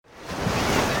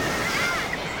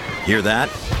Hear that?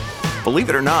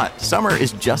 Believe it or not, summer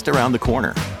is just around the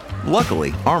corner.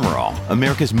 Luckily, Armor All,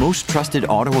 America's most trusted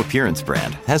auto appearance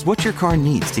brand, has what your car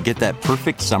needs to get that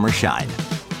perfect summer shine.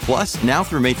 Plus, now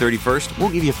through May 31st, we'll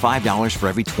give you $5 for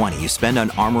every $20 you spend on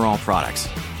Armor All products.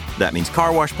 That means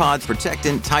car wash pods,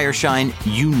 protectant, tire shine,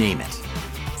 you name it.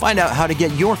 Find out how to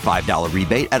get your $5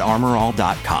 rebate at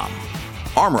armorall.com.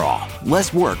 Armor All,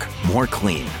 less work, more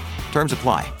clean. Terms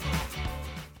apply.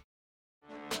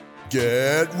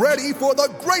 Get ready for the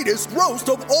greatest roast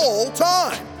of all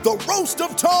time, the Roast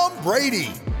of Tom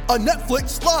Brady, a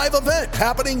Netflix live event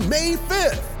happening May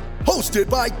 5th. Hosted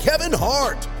by Kevin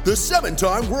Hart, the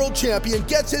 7-time world champion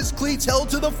gets his cleats held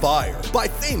to the fire by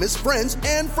famous friends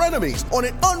and frenemies on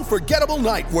an unforgettable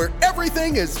night where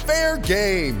everything is fair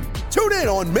game. Tune in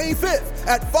on May 5th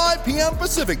at 5 p.m.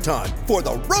 Pacific time for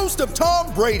the Roast of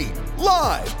Tom Brady,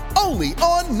 live only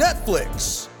on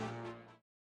Netflix.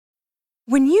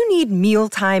 When you need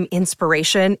mealtime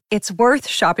inspiration, it's worth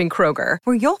shopping Kroger,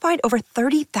 where you'll find over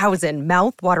 30,000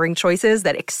 mouth-watering choices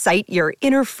that excite your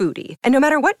inner foodie. And no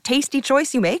matter what tasty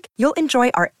choice you make, you'll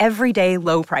enjoy our everyday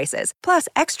low prices, plus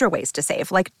extra ways to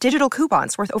save, like digital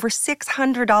coupons worth over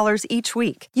 $600 each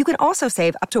week. You can also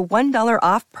save up to $1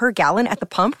 off per gallon at the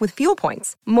pump with fuel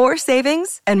points. More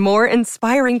savings and more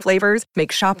inspiring flavors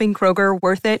make shopping Kroger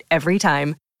worth it every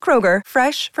time. Kroger,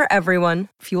 fresh for everyone.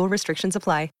 Fuel restrictions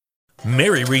apply.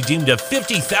 Mary redeemed a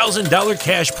 $50,000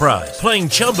 cash prize playing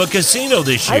Chumba Casino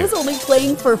this year. I was only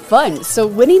playing for fun, so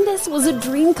winning this was a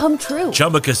dream come true.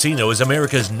 Chumba Casino is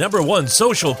America's #1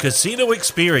 social casino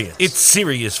experience. It's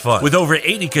serious fun. With over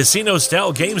 80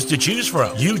 casino-style games to choose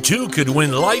from, you too could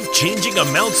win life-changing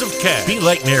amounts of cash. Be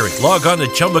like Mary. Log on to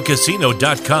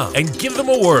ChumbaCasino.com and give them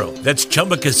a whirl. That's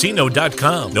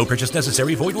ChumbaCasino.com. No purchase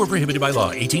necessary. Void where prohibited by law.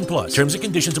 18 plus. Terms and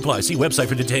conditions apply. See website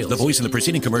for details. The voice in the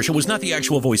preceding commercial was not the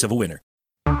actual voice of a winner.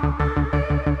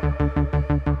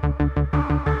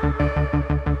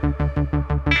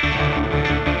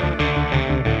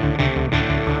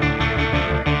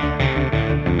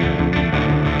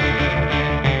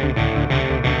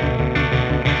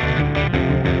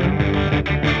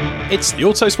 It's the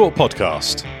Autosport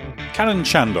Podcast. Canon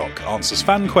Chandok answers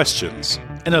fan questions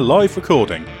in a live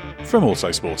recording from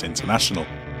Autosport International.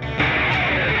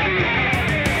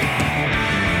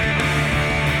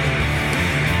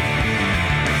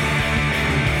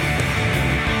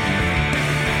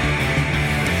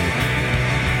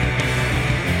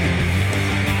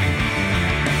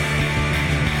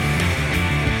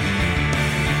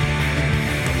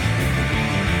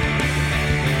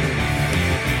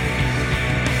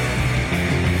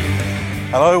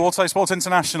 Hello, Autosport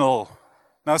International.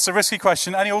 Now, it's a risky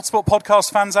question. Any Autosport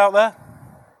Podcast fans out there?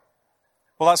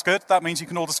 Well, that's good. That means you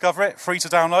can all discover it, free to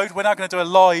download. We're now going to do a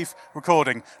live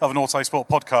recording of an Autosport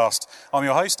podcast. I'm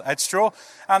your host, Ed Straw,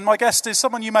 and my guest is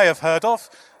someone you may have heard of,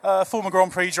 former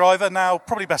Grand Prix driver, now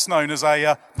probably best known as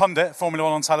a pundit, Formula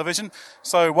One on television.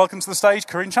 So, welcome to the stage,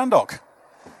 Karun Chandok.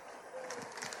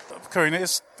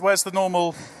 Karun, where's the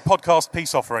normal podcast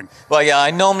peace offering? Well, yeah, I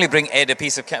normally bring Ed a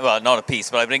piece of, not a piece,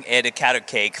 but I bring Ed a carrot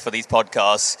cake for these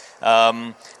podcasts.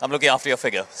 I'm looking after your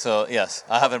figure, so yes,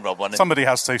 I haven't brought one. Somebody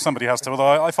has to.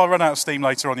 Although if I run out of steam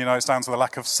later on, it's down to the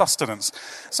lack of sustenance.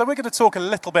 So we're going to talk a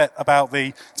little bit about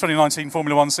the 2019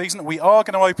 Formula One season. We are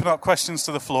going to open up questions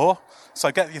to the floor. So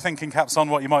get your thinking caps on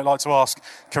what you might like to ask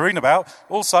Karun about.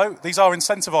 Also, these are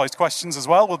incentivised questions as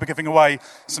well. We'll be giving away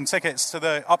some tickets to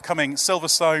the upcoming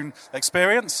Silverstone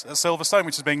experience at Silverstone,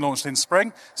 which is being launched in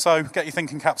spring. So get your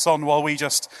thinking caps on while we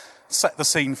just set the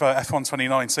scene for F1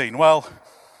 2019. Well,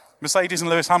 Mercedes and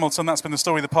Lewis Hamilton, that's been the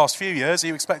story the past few years. Are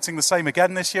you expecting the same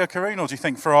again this year, Karun, or do you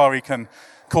think Ferrari can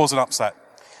cause an upset?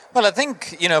 Well, I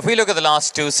think, if we look at the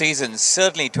last two seasons,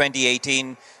 certainly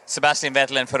 2018, Sebastian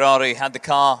Vettel and Ferrari had the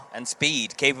car and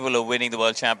speed capable of winning the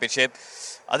World Championship.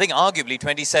 I think arguably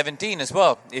 2017 as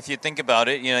well, if you think about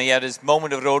it. He had his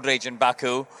moment of road rage in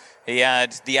Baku. He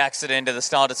had the accident at the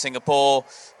start of Singapore.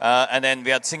 And then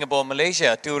we had Singapore,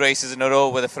 Malaysia, 2 races in a row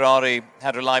where the Ferrari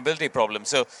had reliability problems.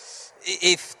 So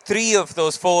if 3 of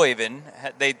those 4 even,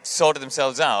 they sorted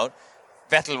themselves out,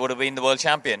 Vettel would have been the world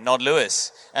champion, not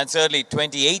Lewis. And certainly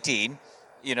 2018,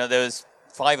 there was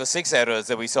 5 or 6 errors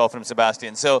that we saw from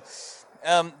Sebastian. So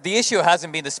the issue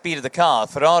hasn't been the speed of the car.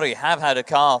 Ferrari have had a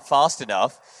car fast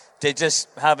enough. They just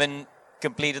haven't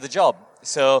completed the job.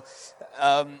 So,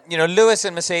 Lewis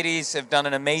and Mercedes have done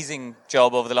an amazing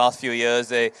job over the last few years.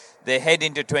 They head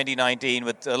into 2019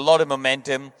 with a lot of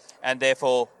momentum and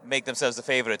therefore make themselves the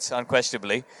favourites,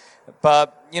 unquestionably.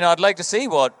 But, I'd like to see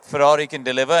what Ferrari can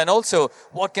deliver and also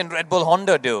what can Red Bull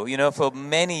Honda do. For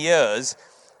many years,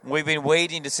 We've been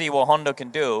waiting to see what Honda can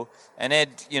do. And Ed,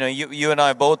 you and I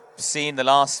have both seen the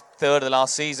last third of the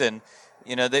last season.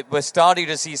 We're starting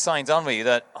to see signs, aren't we,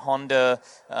 that Honda,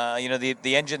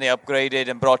 the engine they upgraded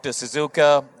and brought to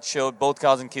Suzuka, showed both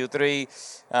cars in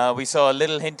Q3. We saw a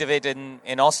little hint of it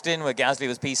in Austin, where Gasly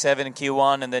was P7 in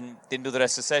Q1 and then didn't do the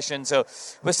rest of the session. So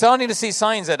we're starting to see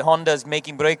signs that Honda's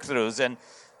making breakthroughs. And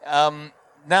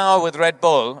now with Red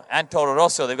Bull and Toro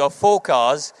Rosso, they've got 4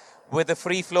 cars with a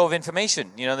free flow of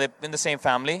information. They're in the same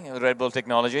family, Red Bull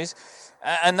Technologies.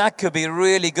 And that could be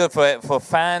really good for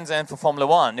fans and for Formula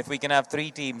One if we can have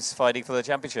 3 teams fighting for the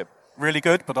championship. Really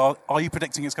good, but are you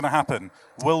predicting it's going to happen?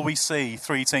 Will we see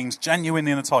 3 teams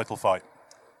genuinely in a title fight?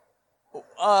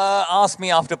 Ask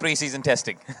me after pre-season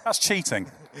testing. That's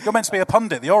cheating. You're meant to be a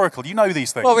pundit, the Oracle. You know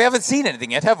these things. Well, we haven't seen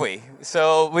anything yet, have we?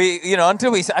 So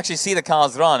until we actually see the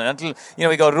cars run, and until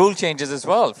we got rule changes as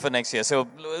well for next year. So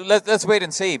let's wait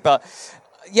and see. But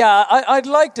yeah, I'd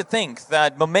like to think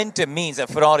that momentum means that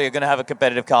Ferrari are going to have a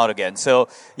competitive car again. So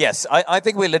yes, I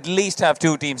think we'll at least have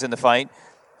 2 teams in the fight.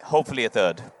 Hopefully a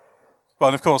third. Well,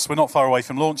 and of course, we're not far away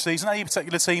from launch season. Any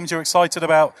particular teams you're excited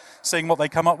about seeing what they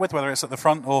come up with, whether it's at the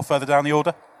front or further down the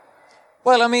order?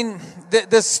 Well, I mean,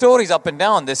 there's stories up and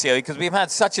down this year because we've had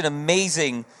such an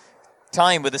amazing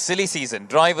time with the silly season.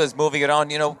 Drivers moving around.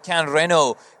 Can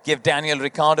Renault give Daniel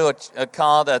Ricciardo a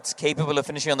car that's capable of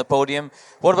finishing on the podium?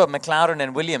 What about McLaren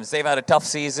and Williams? They've had a tough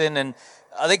season, and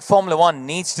I think Formula One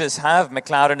needs to have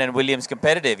McLaren and Williams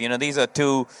competitive. These are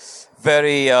 2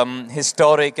 very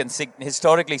historic and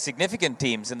historically significant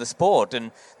teams in the sport,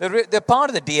 and they're part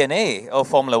of the DNA of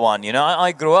Formula One.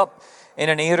 I grew up in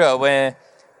an era where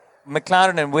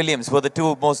McLaren and Williams were the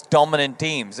 2 most dominant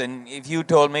teams, and if you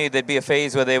told me there'd be a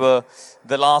phase where they were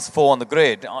the last 4 on the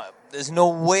grid, there's no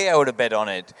way I would have bet on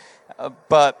it.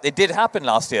 But it did happen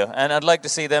last year, and I'd like to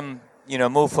see them,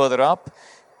 move further up.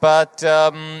 But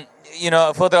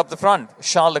further up the front,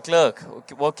 Charles Leclerc,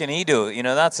 what can he do?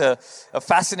 That's a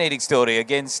fascinating story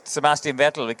against Sebastian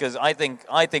Vettel, because I think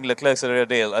Leclerc's a real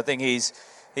deal. I think he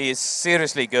is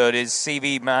seriously good. His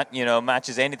CV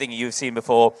matches anything you've seen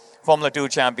before. Formula 2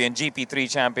 champion, GP3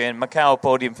 champion, Macau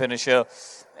podium finisher,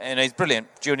 and he's brilliant.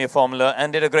 Junior Formula,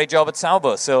 and did a great job at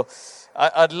Sauber. So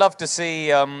I'd love to see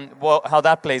how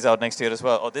that plays out next year as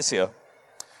well, or this year.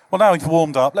 Well, now we've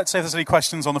warmed up. Let's see if there's any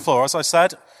questions on the floor. As I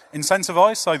said,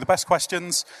 incentivised, so the best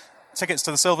questions. Tickets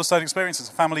to the Silverstone Experience. It's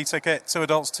a family ticket, 2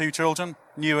 adults, 2 children.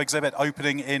 New exhibit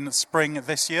opening in spring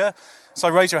this year. So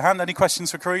raise your hand. Any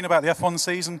questions for Karun about the F1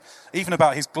 season, even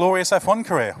about his glorious F1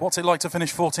 career? What's it like to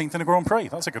finish 14th in a Grand Prix?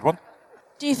 That's a good one.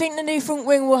 Do you think the new front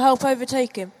wing will help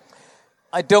overtake him?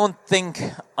 I don't think,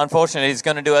 unfortunately, he's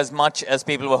going to do as much as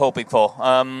people were hoping for.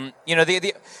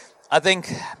 I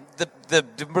think the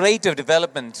rate of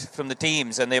development from the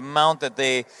teams and the amount that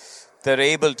they're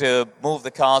able to move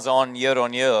the cars on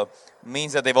year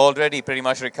means that they've already pretty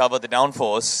much recovered the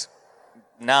downforce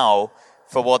now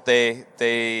for what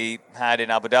they had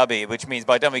in Abu Dhabi, which means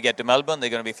by the time we get to Melbourne, they're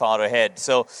going to be far ahead.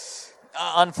 So,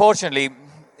 unfortunately,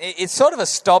 it's sort of a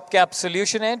stopgap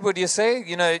solution, Ed, would you say?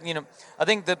 I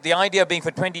think that the idea being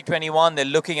for 2021, they're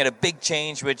looking at a big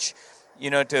change, which,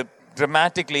 to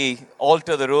dramatically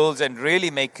alter the rules and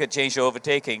really make a change to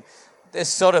overtaking. This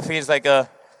sort of feels like a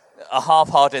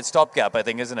half-hearted stopgap, I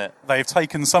think, isn't it? They've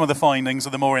taken some of the findings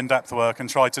of the more in-depth work and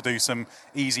tried to do some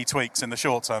easy tweaks in the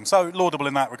short term. So laudable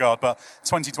in that regard, but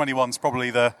 2021 is probably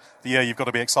the year you've got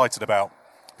to be excited about.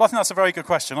 But I think that's a very good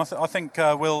question. I think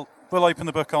we'll open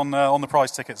the book on the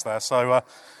prize tickets there. So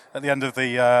at the end of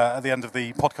the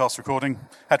podcast recording,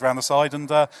 head round the side and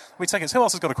we tickets. Who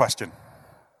else has got a question?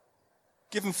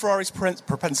 Given Ferrari's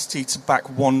propensity to back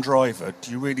one driver,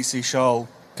 do you really see Charles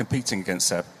competing against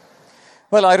Seb?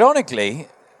 Well, ironically,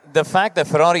 the fact that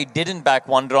Ferrari didn't back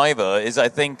one driver is, I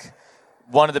think,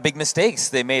 one of the big mistakes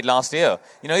they made last year.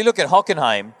 You look at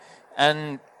Hockenheim,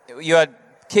 and you had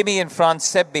Kimi in front,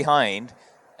 Seb behind,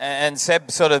 and Seb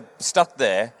sort of stuck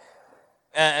there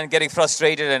and getting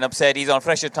frustrated and upset. He's on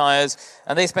fresher tyres,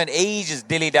 and they spent ages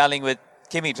dilly-dallying with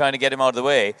Kimi trying to get him out of the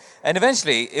way. And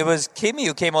eventually, it was Kimi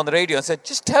who came on the radio and said,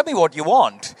 just tell me what you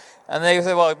want. And they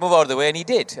said, well, move out of the way, and he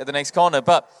did at the next corner.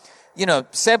 But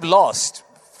Seb lost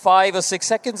 5 or 6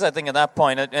 seconds, I think, at that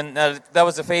point. And that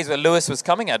was the phase where Lewis was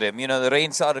coming at him. The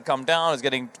rain started to come down, it was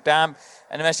getting damp,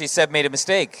 and eventually Seb made a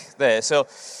mistake there. So,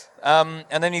 and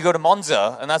then you go to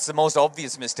Monza, and that's the most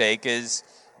obvious mistake is,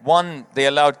 one, they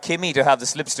allowed Kimi to have the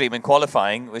slipstream in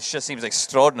qualifying, which just seems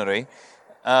extraordinary.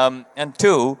 And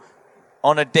 2,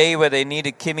 on a day where they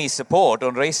needed Kimi's support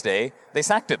on race day, they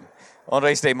sacked him on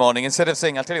race day morning. Instead of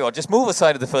saying, I'll tell you what, just move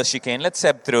aside of the first chicane, let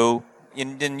Seb through,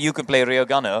 and then you can play rear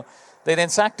gunner. They then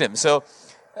sacked him. So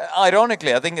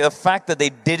Ironically, I think the fact that they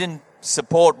didn't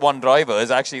support one driver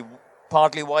is actually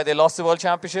partly why they lost the World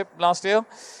Championship last year.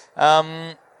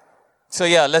 So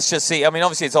yeah, let's just see. I mean,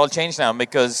 obviously it's all changed now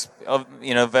because of,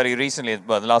 very recently,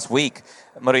 the last week,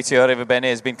 Maurizio Arrivabene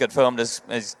has been confirmed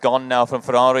as gone now from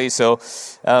Ferrari. So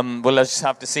we'll just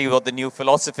have to see what the new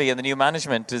philosophy and the new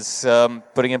management is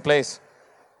putting in place.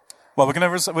 Well, we're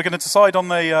going to decide on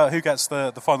the who gets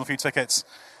the final few tickets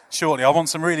shortly. I want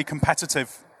some really competitive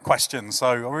questions, so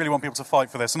I really want people to fight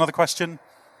for this. Another question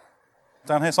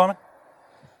down here, Simon.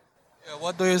 Yeah,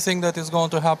 what do you think that is going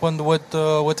to happen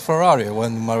with Ferrari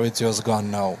when Maurizio's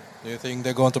gone now? Do you think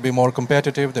they're going to be more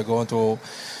competitive?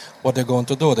 What they're going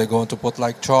to do? They're going to put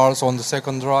like Charles on the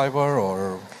second driver,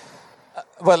 or?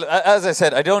 Well, as I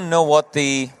said, I don't know what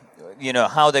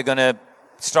how they're going to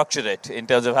structure it in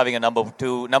terms of having a number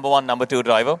one, number two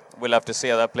driver. We'll have to see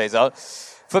how that plays out.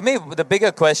 For me, the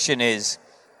bigger question is,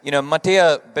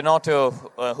 Mattia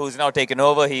Binotto, who's now taken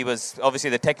over, he was obviously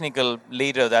the technical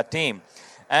leader of that team.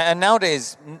 And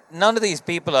nowadays, none of these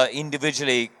people are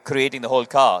individually creating the whole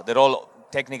car. They're all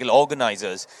technical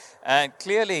organizers. And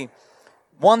clearly,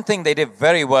 one thing they did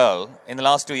very well in the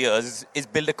last 2 years is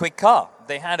build a quick car.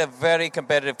 They had a very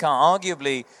competitive car.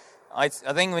 Arguably, I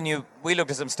think when we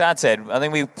looked at some stats, Ed, I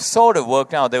think we sort of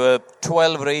worked out there were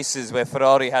 12 races where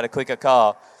Ferrari had a quicker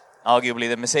car, arguably,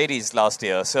 than Mercedes last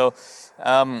year. So,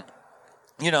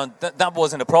 that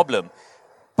wasn't a problem.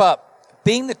 But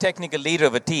being the technical leader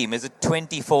of a team is a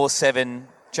 24/7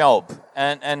 job.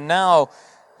 And now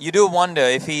you do wonder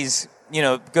if he's,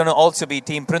 going to also be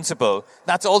team principal.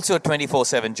 That's also a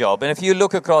 24/7 job. And if you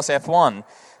look across F1,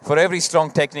 for every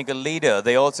strong technical leader,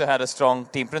 they also had a strong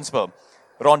team principal.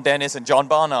 Ron Dennis and John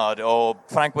Barnard, or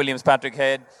Frank Williams, Patrick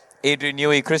Head, Adrian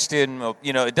Newey, Christian,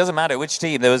 it doesn't matter which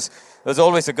team. There was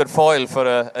always a good foil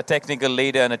for a technical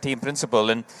leader and a team principal.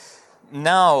 And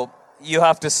now you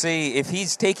have to see if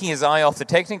he's taking his eye off the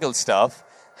technical stuff,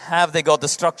 have they got the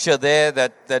structure there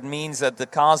that means that the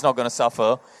car's not going to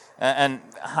suffer, and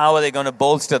how are they going to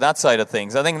bolster that side of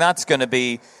things? I think that's going to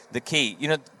be the key.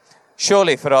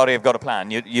 Surely Ferrari have got a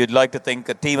plan. You'd like to think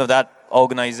a team of that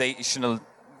organizational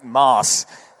mass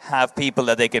have people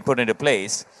that they can put into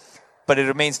place, but it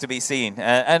remains to be seen.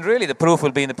 And really the proof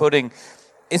will be in the pudding.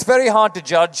 It's very hard to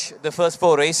judge the first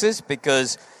 4 races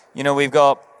because, we've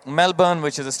got Melbourne,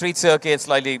 which is a street circuit,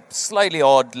 slightly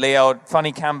odd layout,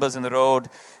 funny cambers in the road.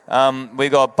 We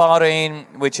got Bahrain,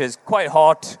 which is quite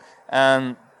hot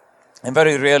and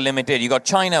very rear limited. You got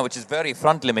China, which is very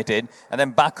front limited, and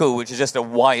then Baku, which is just a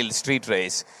wild street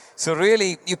race. So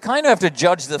really, you kind of have to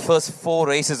judge the first 4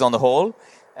 races on the whole.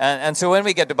 And so when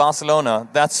we get to Barcelona,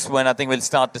 that's when I think we'll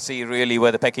start to see really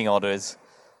where the pecking order is.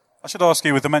 I should ask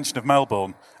you, with the mention of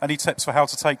Melbourne, any tips for how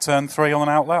to take turn 3 on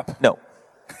an outlap? No.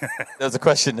 There's a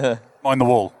question here. Mind the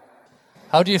wall.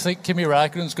 How do you think Kimi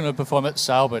Räikkönen's going to perform at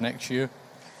Sauber next year?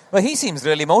 Well, he seems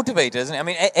really motivated, isn't he? I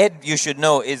mean, Ed, you should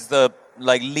know, is the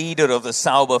leader of the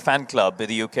Sauber fan club in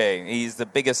the UK. He's the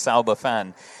biggest Sauber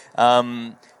fan.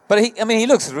 But he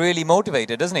looks really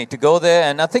motivated, doesn't he, to go there?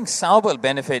 And I think Sauber will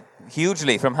benefit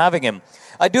hugely from having him.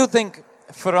 I do think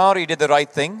Ferrari did the right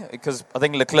thing because I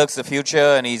think Leclerc's the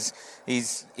future, and he's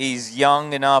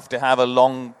young enough to have a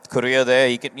long career there.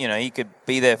 He could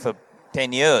be there for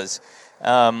 10 years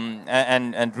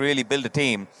and really build a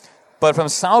team. But from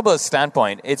Sauber's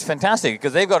standpoint, it's fantastic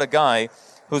because they've got a guy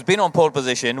who's been on pole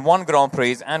position, won Grand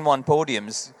Prix and won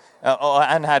podiums,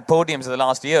 and had podiums in the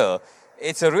last year.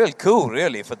 It's a real coup,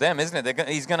 really, for them, isn't it?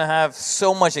 He's going to have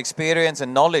so much experience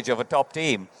and knowledge of a top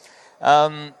team.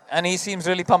 And he seems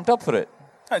really pumped up for it.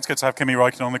 It's good to have Kimi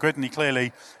Räikkönen on the grid,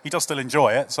 and he does still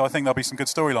enjoy it, so I think there'll be some good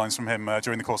storylines from him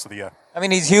during the course of the year. I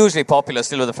mean, he's hugely popular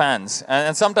still with the fans,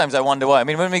 and sometimes I wonder why. I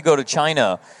mean, when we go to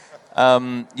China,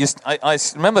 I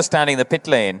remember standing in the pit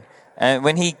lane, and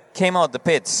when he came out the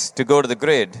pits to go to the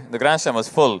grid, the grandstand was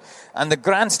full, and the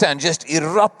grandstand just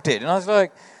erupted, and I was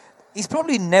like, he's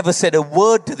probably never said a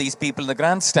word to these people in the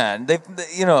grandstand,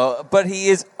 but he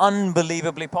is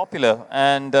unbelievably popular.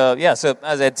 And so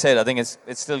as Ed said, I think it's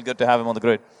still good to have him on the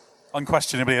grid.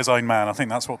 Unquestionably his own man. I think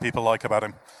that's what people like about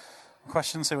him.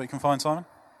 Questions? See what you can find, Simon.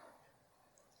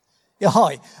 Yeah,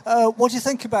 hi. What do you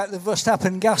think about the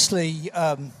Verstappen-Gasly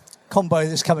combo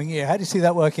this coming year? How do you see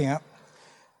that working out?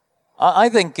 I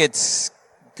think it's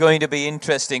going to be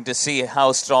interesting to see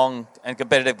how strong and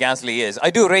competitive Gasly is. I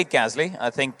do rate Gasly.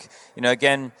 I think,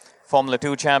 again, Formula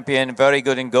 2 champion, very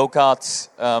good in go-karts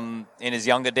in his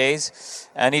younger days.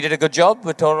 And he did a good job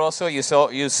with Toro Rosso. You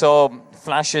saw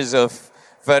flashes of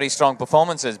very strong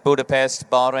performances. Budapest,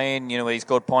 Bahrain, where he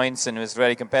scored points and was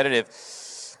very competitive.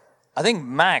 I think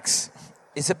Max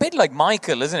is a bit like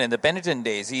Michael, isn't it, in the Benetton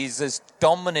days. He's this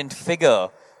dominant figure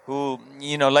who,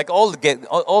 like all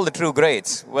the true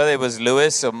greats, whether it was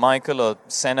Lewis or Michael or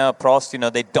Senna,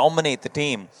 Prost, they dominate the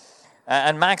team.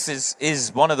 And Max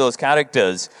is one of those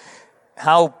characters.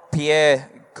 How Pierre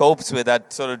copes with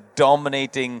that sort of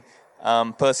dominating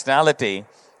personality,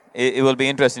 it will be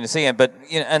interesting to see. But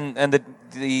and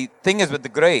the thing is with the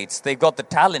greats, they've got the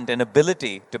talent and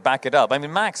ability to back it up. I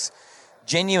mean, Max,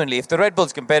 genuinely, if the Red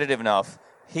Bull's competitive enough,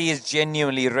 he is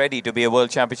genuinely ready to be a World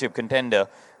Championship contender.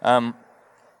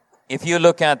 If you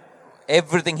look at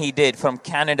everything he did from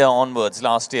Canada onwards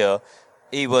last year,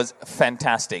 he was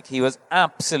fantastic. He was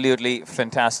absolutely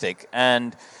fantastic.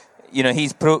 And,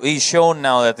 he's shown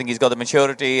now, I think he's got the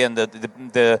maturity and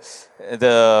the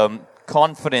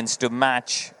confidence to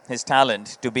match his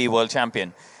talent to be world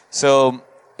champion. So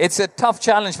it's a tough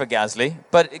challenge for Gasly.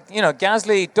 But,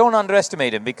 Gasly, don't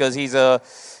underestimate him because he's a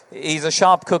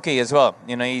sharp cookie as well.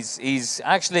 He's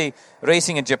actually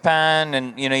racing in Japan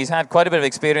and, he's had quite a bit of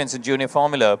experience in junior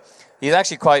formula. He's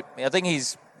actually I think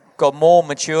he's got more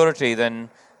maturity than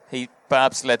he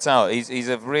perhaps lets out. He's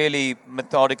a really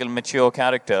methodical, mature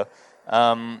character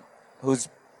who's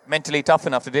mentally tough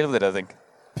enough to deal with it, I think.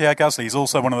 Pierre Gasly is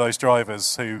also one of those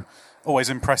drivers who always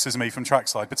impresses me from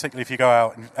trackside, particularly if you go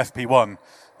out in FP1,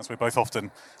 as we're both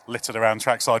often littered around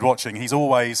trackside watching. He's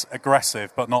always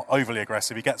aggressive, but not overly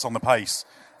aggressive. He gets on the pace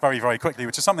very, very quickly,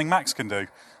 which is something Max can do.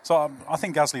 So I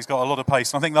think Gasly's got a lot of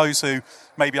pace, and I think those who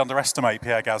maybe underestimate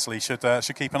Pierre Gasly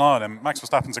should keep an eye on him. Max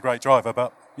Verstappen's a great driver,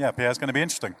 but yeah, Pierre's going to be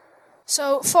interesting.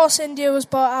 So Force India was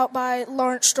bought out by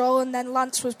Lawrence Stroll, and then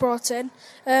Lance was brought in.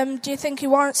 Do you think he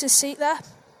warrants his seat there?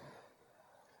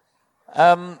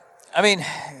 I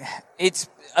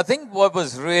think what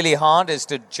was really hard is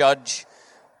to judge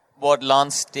what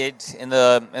Lance did in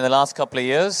the last couple of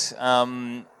years.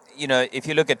 If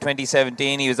you look at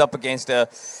 2017, he was up against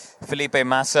Felipe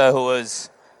Massa, who was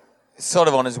sort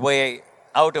of on his way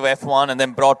out of F1 and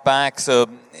then brought back, so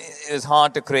it was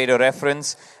hard to create a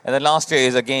reference. And then last year he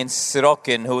was against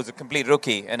Sirotkin, who was a complete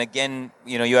rookie, and again,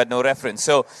 you had no reference.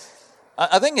 So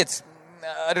I think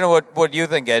I don't know what you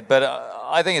think, Ed, but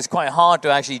I think it's quite hard to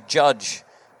actually judge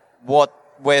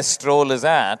where Stroll is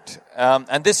at.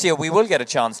 And this year we will get a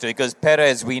chance to, because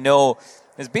Perez, we know,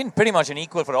 has been pretty much an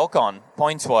equal for Ocon,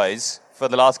 points-wise, for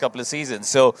the last couple of seasons.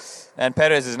 So, and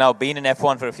Perez has now been in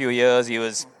F1 for a few years. He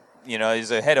was,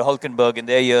 he's ahead of Hülkenberg in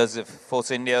their years of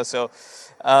Force India. So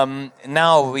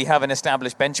now we have an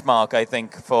established benchmark, I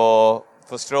think, for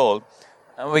Stroll.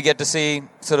 And we get to see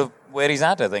sort of where he's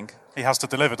at, I think. He has to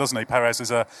deliver, doesn't he? Perez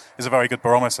is a very good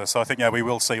barometer. So I think, we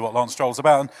will see what Lance Stroll's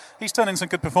about. And he's turned in some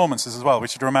good performances as well. We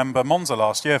should remember Monza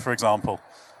last year, for example.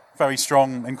 Very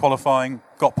strong in qualifying,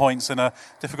 got points in a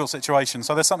difficult situation.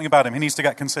 So there's something about him. He needs to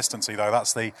get consistency, though.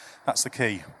 That's the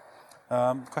key.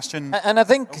 Question? And I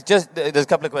think just there's a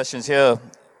couple of questions here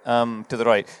to the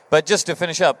right. But just to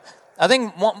finish up, I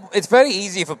think it's very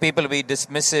easy for people to be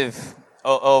dismissive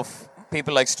of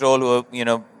people like Stroll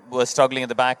who are struggling at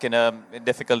the back in a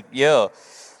difficult year.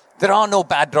 There are no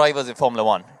bad drivers in Formula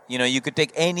One. You could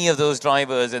take any of those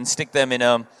drivers and stick them in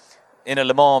a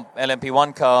Le Mans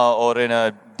LMP1 car or in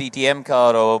a DTM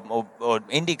car or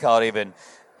Indy car even.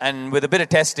 And with a bit of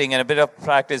testing and a bit of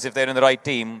practice, if they're in the right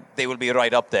team, they will be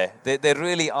right up there. There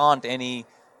really aren't any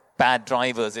bad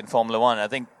drivers in Formula One. I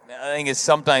think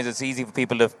sometimes it's easy for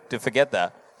people to forget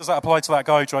that. Does that apply to that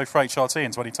guy who drove for HRT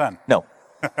in 2010? No.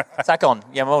 Sakon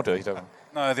Yamamoto, you're talking.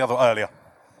 No, the other earlier.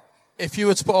 If you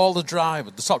were to put all the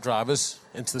top drivers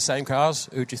into the same cars,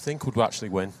 who do you think would actually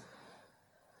win?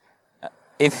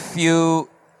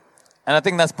 And I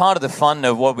think that's part of the fun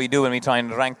of what we do when we try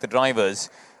and rank the drivers.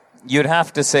 You'd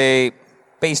have to say,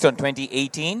 based on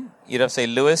 2018, you'd have to say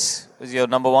Lewis was your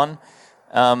number one,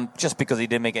 just because he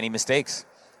didn't make any mistakes.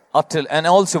 And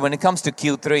also, when it comes to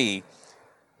Q3,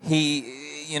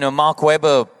 Mark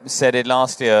Webber said it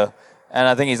last year, and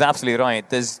I think he's absolutely right.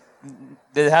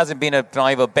 There hasn't been a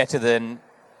driver better than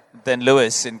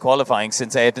Lewis in qualifying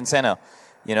since Ayrton Senna.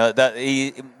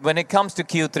 When it comes to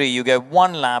Q3, you get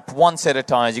one lap, one set of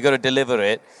tires, you got to deliver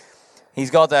it. He's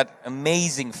got that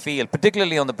amazing feel,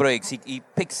 particularly on the brakes. He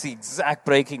picks the exact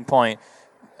braking point.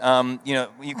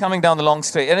 You're coming down the long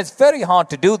straight, and it's very hard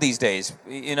to do these days.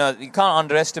 You can't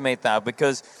underestimate that,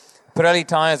 because Pirelli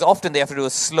tires, often they have to do a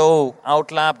slow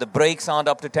outlap. The brakes aren't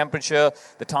up to temperature.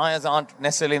 The tires aren't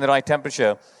necessarily in the right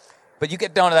temperature. But you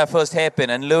get down to that first hairpin,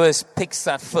 and Lewis picks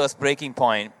that first braking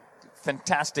point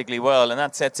fantastically well, and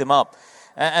that sets him up.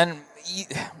 And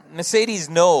Mercedes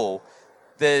know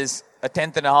there's a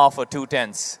tenth and a half or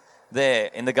 2/10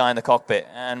 there in the guy in the cockpit.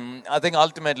 And I think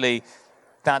ultimately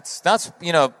that's at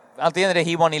the end of the day,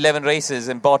 he won 11 races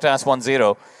and Bottas won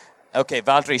 0. Okay,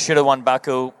 Valtteri should have won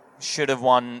Baku, should have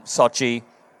won Sochi,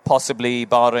 possibly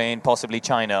Bahrain, possibly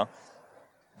China.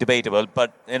 Debatable,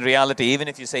 but in reality, even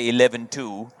if you say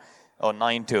 11-2 or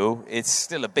 9-2, it's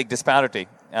still a big disparity.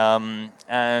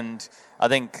 And I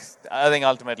think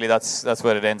ultimately that's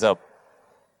where it ends up.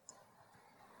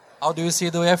 How do you see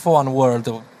the F1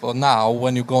 world now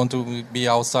when you're going to be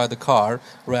outside the car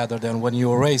rather than when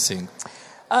you're racing?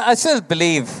 I still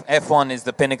believe F1 is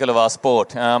the pinnacle of our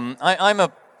sport. I'm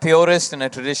a purist and a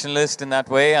traditionalist in that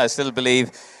way. I still believe,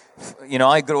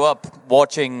 I grew up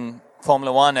watching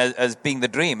Formula One as being the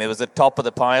dream. It was the top of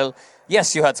the pile.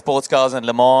 Yes, you had sports cars and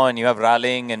Le Mans, and you have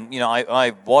rallying, and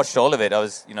I watched all of it. I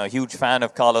was a huge fan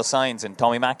of Carlos Sainz and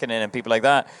Tommy Mäkinen and people like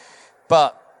that.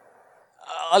 But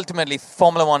ultimately,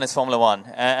 Formula One is Formula One,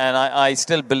 and I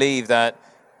still believe that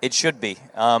it should be.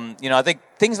 I think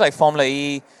things like Formula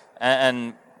E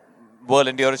and World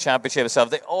Endurance Championship and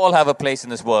stuff, they all have a place in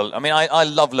this world. I mean, I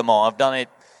love Le Mans. I've done it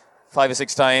 5 or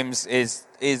 6 times.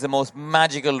 Is the most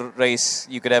magical race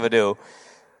you could ever do.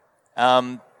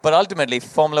 But ultimately,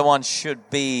 Formula One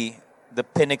should be the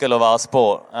pinnacle of our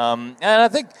sport. And I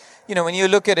think, when you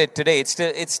look at it today, it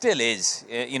still is.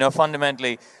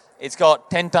 Fundamentally, it's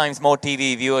got 10 times more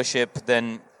TV viewership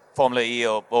than Formula E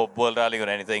or World Rally or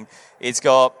anything. It's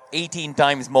got 18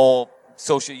 times more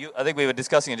social... I think we were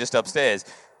discussing it just upstairs.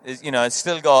 It's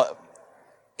still got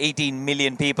 18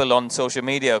 million people on social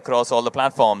media across all the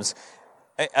platforms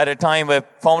at a time where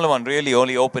Formula One really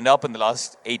only opened up in the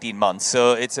last 18 months.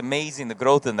 So it's amazing the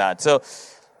growth in that. So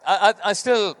I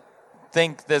still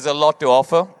think there's a lot to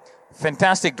offer.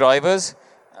 Fantastic drivers.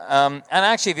 And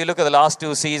actually, if you look at the last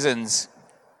 2 seasons,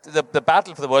 the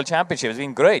battle for the World Championship has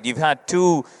been great. You've had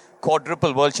 2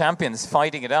 quadruple world champions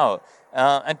fighting it out,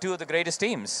 and 2 of the greatest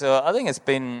teams. So I think it's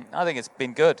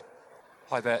been good.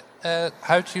 Hi there.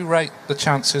 How do you rate the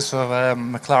chances of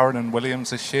McLaren and Williams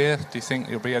this year? Do you think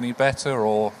it'll be any better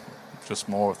or just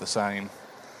more of the same?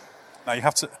 No, you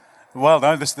have to. Well,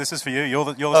 no, this is for you. You're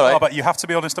the star, right. But you have to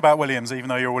be honest about Williams, even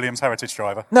though you're a Williams heritage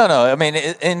driver. No. I mean,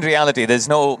 in reality,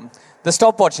 the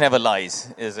stopwatch never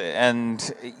lies, is it? And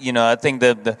I think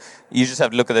that you just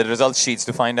have to look at the results sheets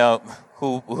to find out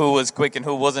who was quick and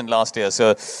who wasn't last year.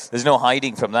 So there's no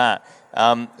hiding from that.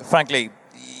 Frankly,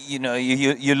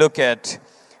 you look at,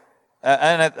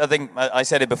 and I think I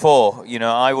said it before.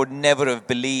 I would never have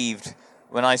believed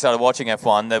when I started watching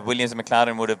F1 that Williams and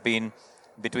McLaren would have been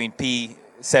between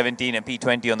P17 and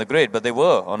P20 on the grid, but they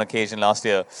were on occasion last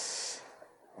year.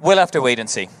 We'll have to wait and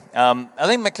see. I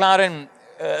think McLaren,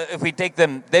 if we take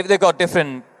them, they've got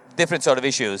different sort of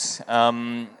issues.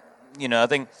 I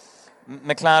think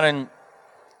McLaren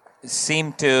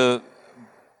seem to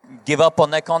give up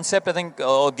on their concept,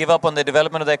 or give up on the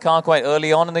development of their car quite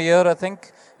early on in the year, I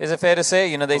think. Is it fair to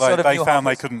say? They found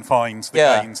they couldn't find the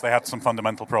gains. They had some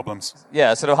fundamental problems.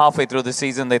 Yeah, sort of halfway through the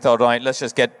season, they thought, right, let's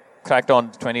just get cracked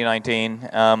on 2019.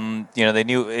 They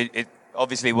knew it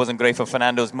obviously wasn't great for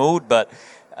Fernando's mood, but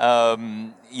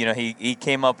he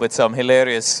came up with some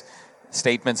hilarious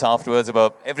statements afterwards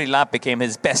about every lap became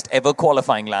his best ever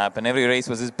qualifying lap and every race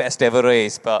was his best ever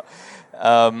race. But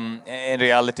in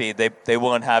reality, they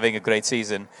weren't having a great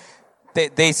season.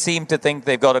 They seem to think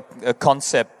they've got a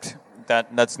concept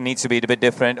that needs to be a bit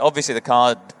different. Obviously,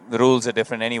 the rules are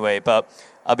different anyway, but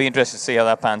I'll be interested to see how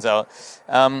that pans out.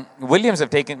 Williams have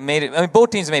both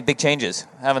teams have made big changes,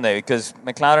 haven't they? Because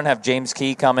McLaren have James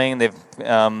Key coming. They've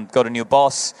got a new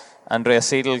boss, Andrea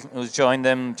Seidel, who's joined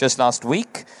them just last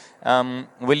week.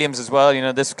 Williams as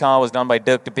well. This car was done by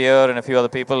Dirk de Beer and a few other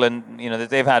people, and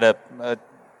they've had a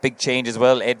big change as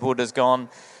well. Ed Wood has gone,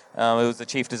 who was the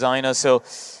chief designer. So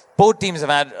both teams have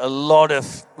had a lot of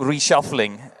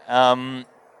reshuffling, and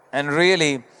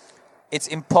really, it's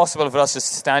impossible for us to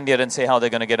stand here and say how they're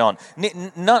going to get on.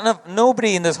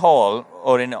 Nobody in this hall,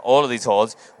 or in all of these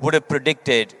halls, would have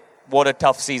predicted what a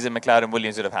tough season McLaren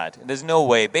Williams would have had. There's no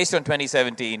way. Based on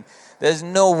 2017, there's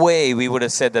no way we would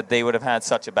have said that they would have had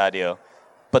such a bad year.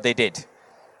 But they did.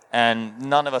 And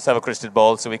none of us have a crystal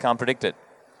ball, so we can't predict it.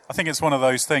 I think it's one of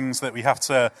those things that we have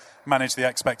to manage the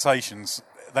expectations.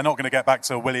 They're not going to get back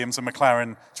to a Williams and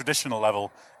McLaren traditional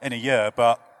level in a year,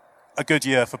 but a good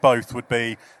year for both would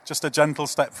be just a gentle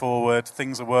step forward,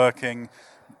 things are working,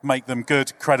 make them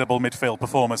good, credible midfield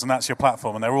performers, and that's your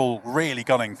platform. And they're all really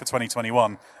gunning for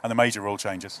 2021 and the major rule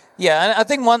changes. Yeah, and I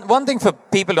think one thing for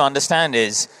people to understand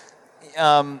is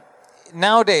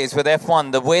nowadays with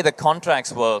F1, the way the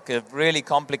contracts work is really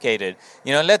complicated.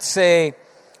 Let's say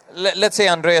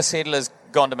Andrea Seidel has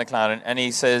gone to McLaren and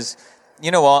he says,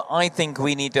 you know what, I think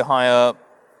we need to hire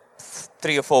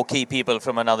 3 or 4 key people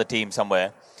from another team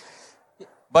somewhere.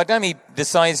 By the time he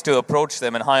decides to approach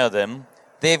them and hire them,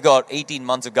 they've got 18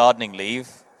 months of gardening leave.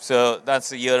 So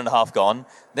that's a year and a half gone.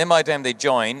 Then by the time they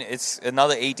join, it's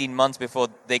another 18 months before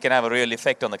they can have a real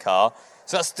effect on the car.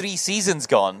 So that's 3 seasons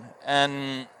gone.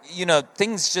 And,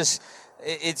 things just,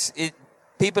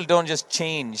 people don't just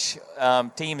change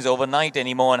teams overnight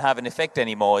anymore and have an effect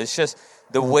anymore. It's just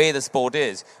the way the sport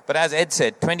is. But as Ed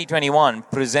said, 2021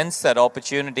 presents that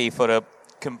opportunity for a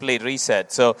complete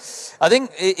reset. So I think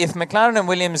if McLaren and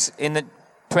Williams in the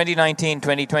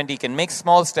 2019-2020 can make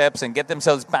small steps and get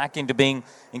themselves back into being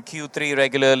in Q3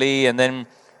 regularly and then,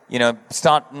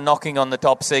 start knocking on the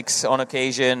top 6 on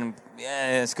occasion,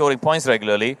 scoring points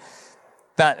regularly,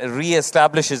 that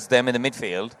re-establishes them in the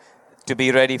midfield to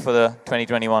be ready for the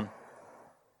 2021.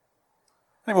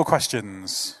 Any more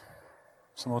questions?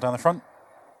 Some more down the front?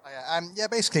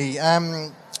 Basically,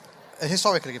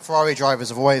 historically, Ferrari drivers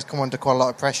have always come under quite a lot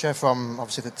of pressure from,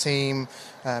 obviously, the team,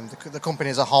 the company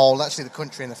as a whole, actually the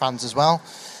country and the fans as well.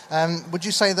 Would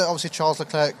you say that, obviously, Charles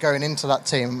Leclerc going into that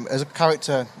team as a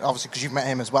character, obviously, because you've met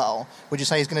him as well, would you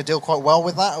say he's going to deal quite well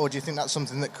with that, or do you think that's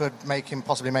something that could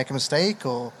possibly make a mistake?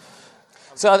 Or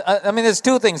So, there's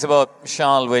 2 things about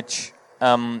Charles which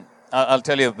I'll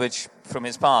tell you which from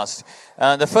his past.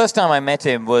 The first time I met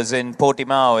him was in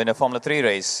Portimao in a Formula 3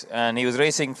 race, and he was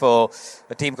racing for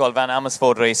a team called Van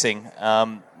Amersfoort Racing.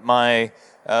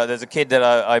 There's a kid that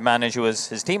I manage who was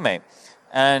his teammate.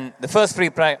 And the first free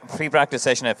practice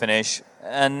session I finished,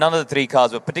 and none of the 3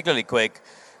 cars were particularly quick.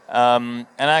 And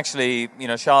actually,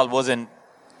 Charles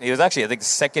he was actually, I think,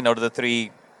 second out of the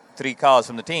three cars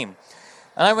from the team.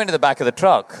 And I went to the back of the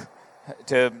truck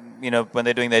to, when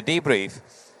they're doing their debrief.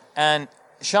 And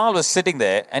Charles was sitting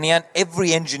there, and he had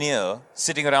every engineer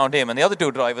sitting around him, and the other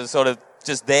 2 drivers sort of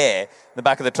just there in the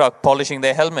back of the truck polishing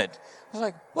their helmet. I was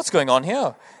like, what's going on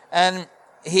here? And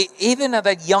he, even at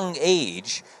that young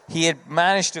age, he had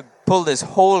managed to pull this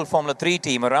whole Formula 3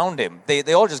 team around him.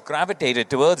 They all just gravitated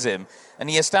towards him, and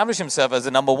he established himself as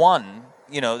the number 1.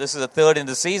 This is the 3rd in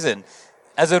the season.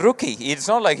 As a rookie, it's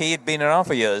not like he had been around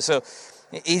for years. So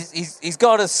he's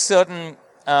got a certain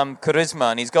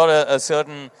charisma, and he's got a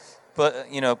certain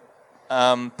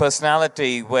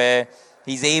personality where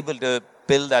he's able to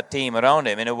build that team around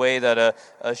him in a way that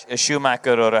a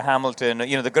Schumacher or a Hamilton,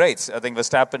 the greats. I think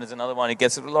Verstappen is another one. He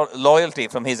gets a lot of loyalty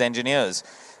from his engineers.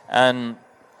 And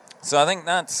so I think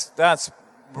that's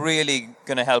really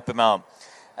going to help him out.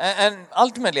 And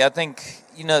ultimately, I think,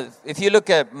 if you look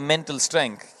at mental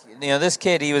strength, this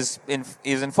kid, he was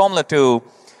in Formula 2,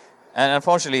 and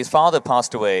unfortunately his father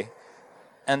passed away.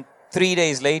 And 3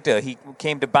 days later, he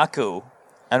came to Baku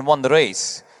and won the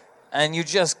race. And you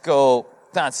just go,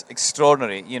 that's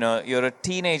extraordinary. You're a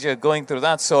teenager going through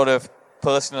that sort of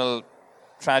personal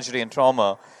tragedy and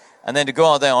trauma. And then to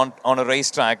go out there on a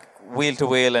racetrack, wheel to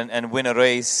wheel, and win a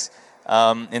race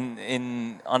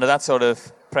under that sort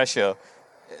of pressure,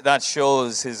 that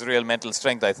shows his real mental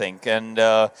strength, I think. And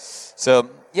obviously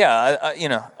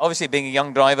being a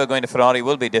young driver going to Ferrari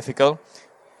will be difficult.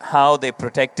 How they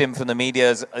protect him from the media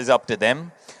is up to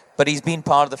them. But he's been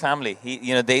part of the family.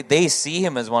 They see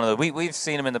him as one of the... We've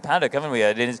seen him in the paddock, haven't we?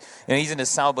 He's in his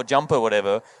Sauber jumper,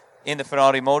 whatever, in the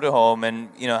Ferrari motorhome, and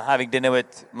having dinner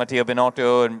with Matteo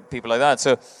Binotto and people like that.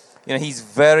 So, he's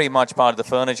very much part of the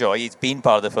furniture. He's been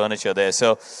part of the furniture there.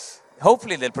 So,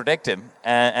 hopefully they'll protect him,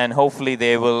 and hopefully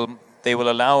they will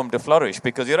allow him to flourish.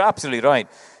 Because you're absolutely right.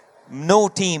 No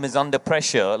team is under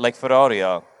pressure like Ferrari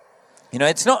are.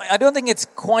 It's not. I don't think it's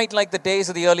quite like the days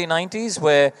of the early 90s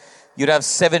where you'd have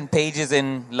 7 pages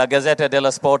in La Gazzetta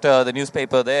dello Sport, the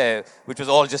newspaper there, which was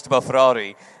all just about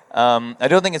Ferrari. I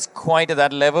don't think it's quite at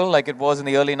that level like it was in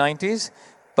the early 90s,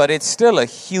 but it's still a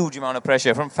huge amount of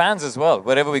pressure from fans as well.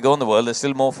 Wherever we go in the world, there's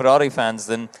still more Ferrari fans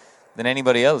than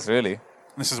anybody else, really.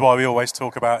 This is why we always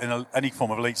talk about, in any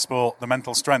form of elite sport, the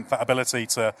mental strength, that ability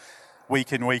to,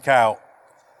 week in, week out,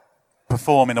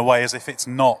 perform in a way as if it's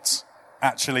not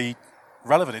actually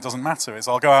relevant. It doesn't matter.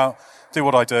 I'll go out, do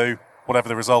what I do, whatever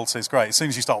the result is, great. As soon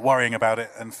as you start worrying about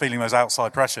it and feeling those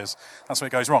outside pressures, that's where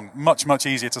it goes wrong. Much, much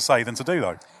easier to say than to do,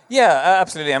 though. Yeah,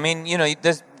 absolutely. I mean,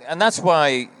 and that's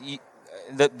why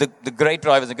the great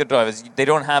drivers and good drivers, they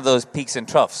don't have those peaks and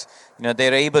troughs.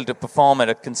 They're able to perform at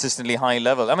a consistently high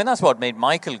level. I mean, that's what made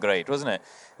Michael great, wasn't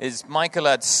it? Michael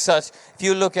had such... If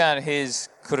you look at his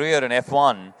career in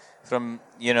F1 from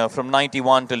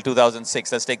 91 till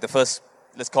 2006,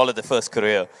 let's call it the first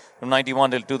career, from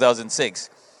 91 till 2006,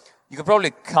 you could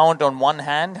probably count on one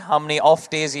hand how many off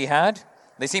days he had.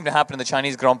 They seem to happen in the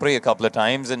Chinese Grand Prix a couple of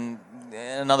times and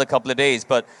another couple of days.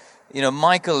 But,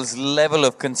 Michael's level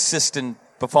of consistent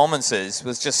performances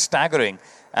was just staggering.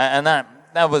 And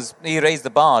that was, he raised the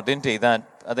bar, didn't he? That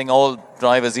I think all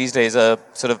drivers these days are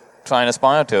sort of trying to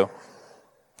aspire to.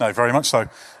 No, very much so.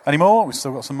 Any more? We've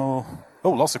still got some more.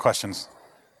 Oh, lots of questions.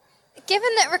 Given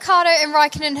that Ricciardo and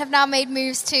Raikkonen have now made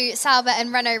moves to Sauber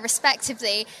and Renault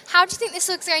respectively, how do you think this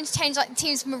is going to change the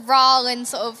team's morale and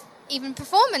sort of even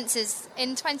performances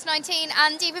in 2019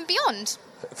 and even beyond?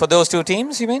 For those two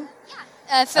teams, you mean?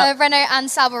 Yeah, for Renault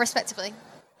and Sauber respectively.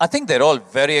 I think they're all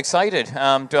very excited.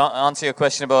 To answer your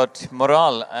question about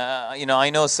morale, I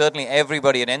know certainly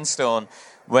everybody at Enstone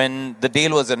when the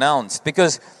deal was announced,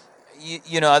 because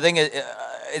I think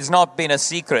it's not been a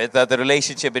secret that the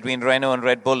relationship between Renault and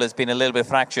Red Bull has been a little bit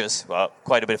fractious, well,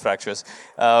 quite a bit fractious,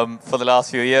 for the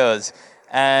last few years.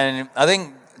 And I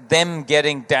think them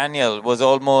getting Daniel was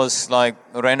almost like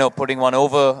Renault putting one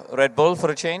over Red Bull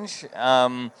for a change.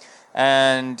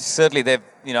 And certainly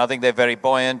I think they're very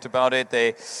buoyant about it.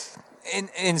 They,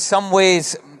 in some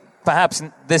ways, perhaps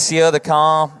this year the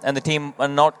car and the team are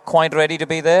not quite ready to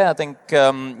be there. I think,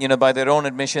 by their own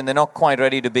admission, they're not quite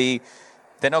ready to be.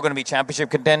 They're not going to be championship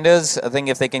contenders. I think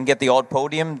if they can get the odd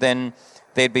podium, then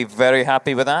they'd be very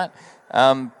happy with that.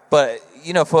 But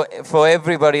for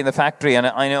everybody in the factory, and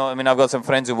I've got some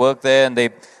friends who work there, and they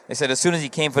said as soon as he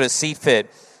came for his seat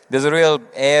fit, there's a real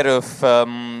air of,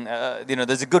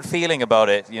 there's a good feeling about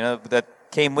it, that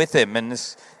came with him, and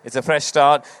it's a fresh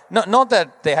start. Not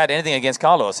that they had anything against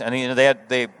Carlos, and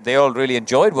they all really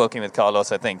enjoyed working with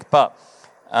Carlos, I think, but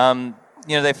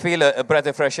they feel a breath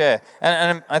of fresh air,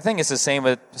 and I think it's the same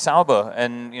with Sauber,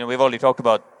 and we've already talked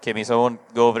about Kimi, so I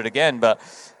won't go over it again, but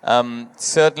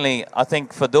certainly I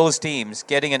think for those teams,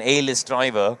 getting an A-list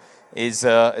driver is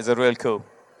a real coup.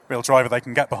 Real driver they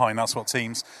can get behind, that's what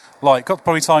teams like. Got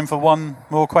probably time for one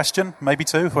more question, maybe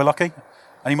two if we're lucky.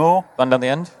 Any more? One down the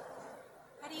end.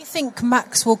 How do you think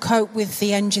Max will cope with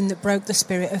the engine that broke the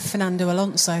spirit of Fernando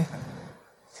Alonso?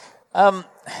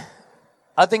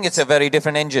 I think it's a very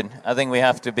different engine. I think we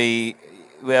have to be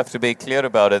clear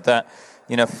about it. That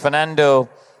Fernando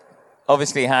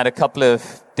obviously had a couple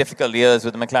of difficult years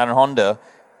with the McLaren Honda,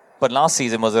 but last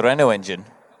season was a Renault engine,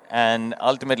 and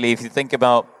ultimately, if you think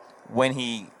about when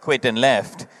he quit and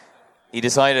left, he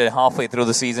decided halfway through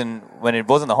the season when it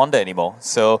wasn't the Honda anymore.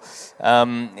 So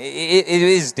it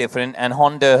is different, and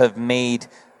Honda have made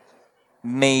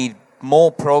more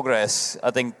progress,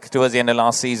 I think, towards the end of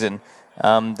last season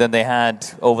than they had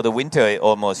over the winter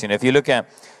almost. If you look at,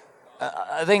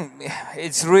 I think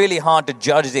it's really hard to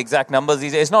judge the exact numbers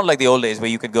these days. It's not like the old days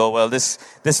where you could go, well,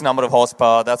 this number of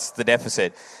horsepower, that's the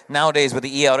deficit. Nowadays, with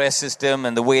the ERS system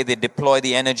and the way they deploy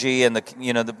the energy and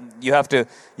you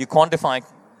quantify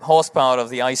horsepower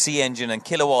of the IC engine and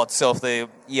kilowatts of the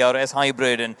ERS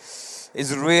hybrid, and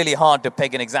it's really hard to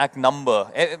peg an exact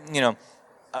number.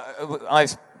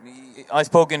 I've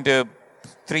spoken to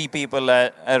 3 people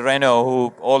at Renault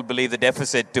who all believe the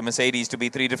deficit to Mercedes to be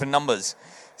 3 different numbers.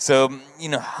 So,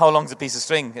 how long's a piece of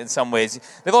string in some ways?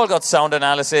 They've all got sound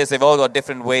analysis. They've all got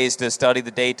different ways to study the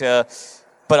data.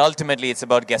 But ultimately, it's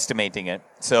about guesstimating it.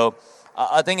 So,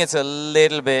 I think it's a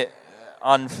little bit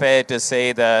unfair to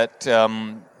say that,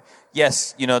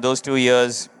 yes, those 2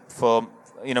 years for,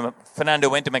 Fernando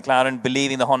went to McLaren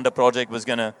believing the Honda project was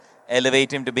going to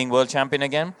elevate him to being world champion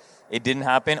again. It didn't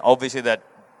happen. Obviously, that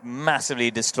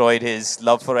massively destroyed his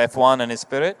love for F1 and his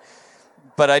spirit.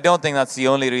 But I don't think that's the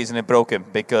only reason it broke him,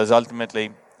 because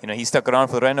ultimately, he stuck around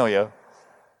for Renault, yeah.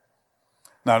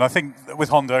 No, and I think with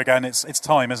Honda, again, it's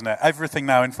time, isn't it? Everything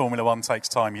now in Formula One takes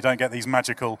time. You don't get these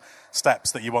magical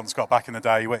steps that you once got back in the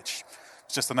day, which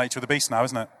is just the nature of the beast now,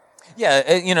 isn't it?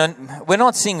 Yeah, we're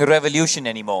not seeing revolution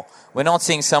anymore. We're not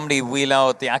seeing somebody wheel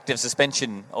out the active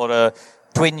suspension or a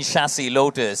twin chassis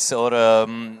Lotus or,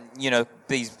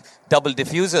 these double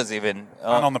diffusers even.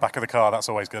 Fan on the back of the car, that's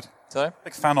always good. Sorry?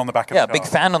 Big fan on the back of the car. Yeah, big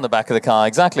fan on the back of the car,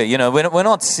 exactly. We're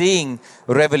not seeing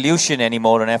revolution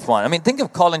anymore in F1. I mean, think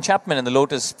of Colin Chapman in the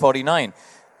Lotus 49.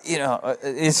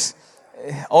 It's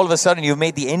all of a sudden you've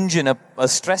made the engine a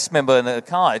stress member in the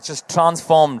car. It's just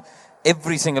transformed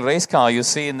every single race car you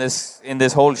see in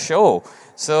this whole show.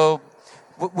 So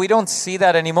we don't see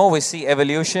that anymore. We see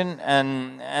evolution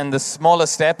and the smaller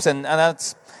steps, and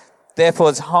that's therefore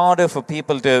it's harder for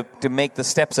people to make the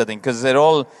steps, I think, because they're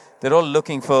all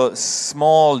looking for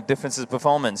small differences in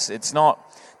performance.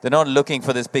 They're not looking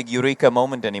for this big eureka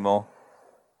moment anymore.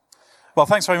 Well,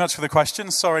 thanks very much for the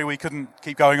questions. Sorry we couldn't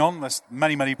keep going on. There's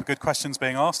many, many good questions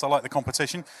being asked. I like the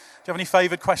competition. Do you have any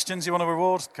favoured questions you want to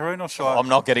reward, Karun, or shall I? I'm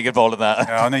not getting involved in that.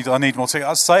 Yeah, I need more tickets.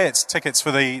 I'd say it's tickets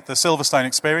for the Silverstone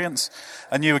Experience,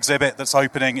 a new exhibit that's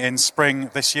opening in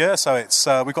spring this year. So it's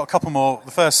we've got a couple more.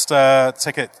 The first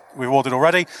ticket we awarded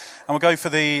already, and we'll go for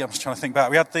I'm just trying to think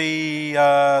back. We had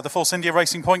the Force India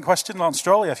Racing Point question, Lance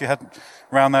Stroll. Yeah, if you had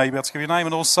around there, you'd be able to give your name.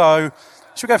 And also,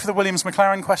 should we go for the Williams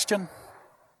McLaren question?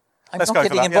 Let's not go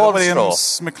for getting that. involved, The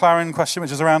Williams McLaren question,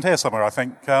 which is around here somewhere, I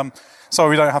think. Sorry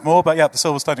we don't have more, but yeah, the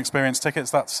Silverstone Experience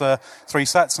tickets, that's 3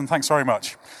 sets, and thanks very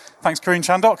much. Thanks, Karun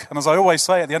Chandhok, and as I always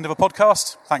say at the end of a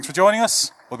podcast, thanks for joining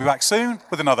us. We'll be back soon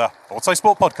with another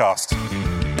Autosport podcast.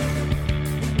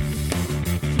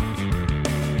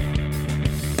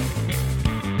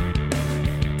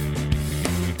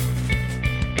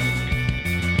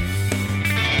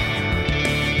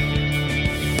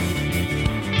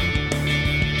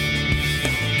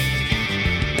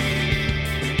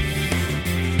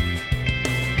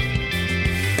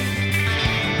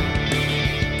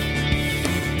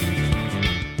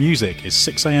 Music is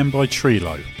 6am by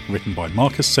Trilo, written by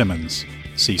Marcus Simmons.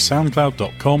 See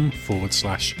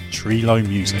soundcloud.com/Trilo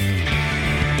Music.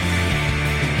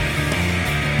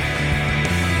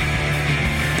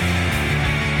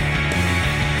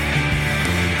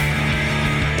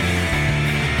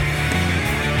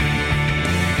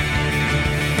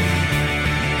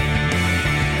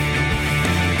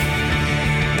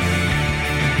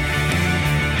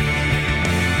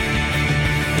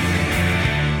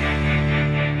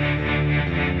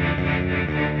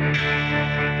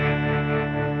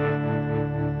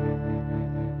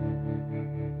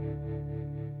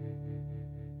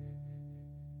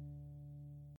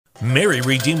 Mary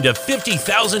redeemed a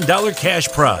 $50,000 cash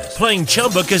prize playing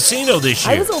Chumba Casino this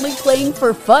year. I was only playing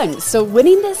for fun, so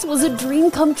winning this was a dream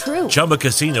come true. Chumba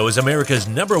Casino is America's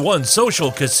 #1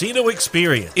 social casino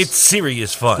experience. It's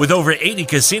serious fun. With over 80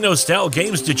 casino-style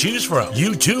games to choose from,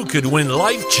 you too could win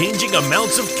life-changing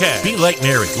amounts of cash. Be like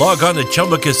Mary. Log on to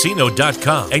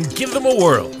ChumbaCasino.com and give them a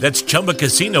whirl. That's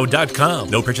ChumbaCasino.com.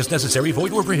 No purchase necessary.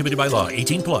 Void or prohibited by law.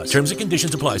 18+. Terms and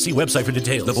conditions apply. See website for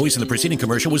details. The voice in the preceding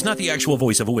commercial was not the actual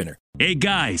voice of a winner. Hey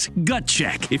guys, gut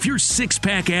check. If your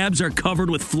six-pack abs are covered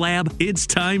with flab, it's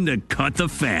time to cut the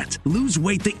fat. Lose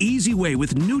weight the easy way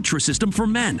with Nutrisystem for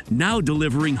Men. Now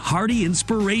delivering hearty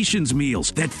inspirations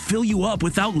meals that fill you up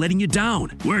without letting you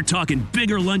down. We're talking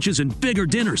bigger lunches and bigger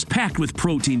dinners packed with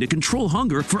protein to control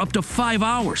hunger for up to 5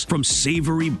 hours. From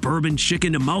savory bourbon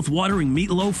chicken to mouth-watering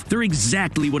meatloaf, they're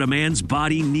exactly what a man's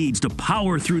body needs to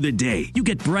power through the day. You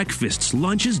get breakfasts,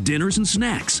 lunches, dinners, and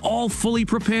snacks, all fully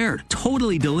prepared,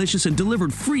 totally delicious and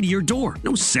delivered free to your door.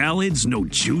 No salads, no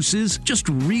juices, just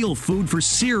real food for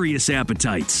serious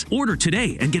appetites. Order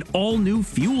today and get all new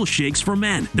Fuel Shakes for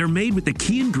Men. They're made with the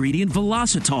key ingredient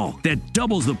Velocitol that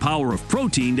doubles the power of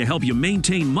protein to help you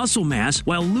maintain muscle mass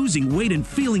while losing weight and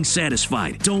feeling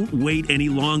satisfied. Don't wait any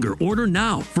longer. Order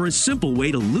now for a simple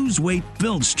way to lose weight,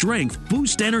 build strength,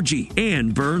 boost energy,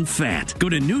 and burn fat. Go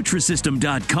to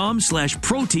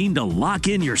Nutrisystem.com/protein to lock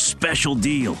in your special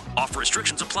deal. Offer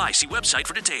restrictions apply. See website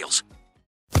for details.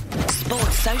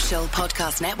 Sports Social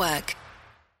Podcast Network.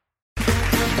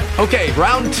 Okay,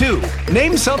 round 2.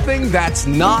 Name something that's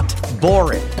not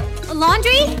boring. A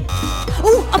laundry?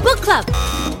 Ooh, a book club.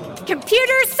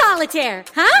 Computer solitaire,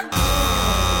 huh?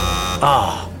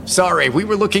 Ah, sorry, we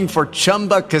were looking for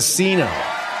Chumba Casino.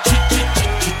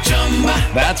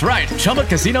 That's right,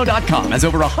 ChumbaCasino.com has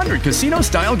over 100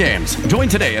 casino-style games. Join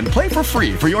today and play for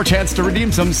free for your chance to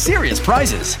redeem some serious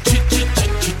prizes.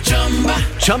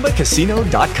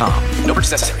 ChumbaCasino.com. No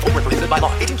purchase necessary. Void where prohibited by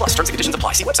law. 18+. Terms and conditions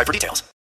apply. See website for details.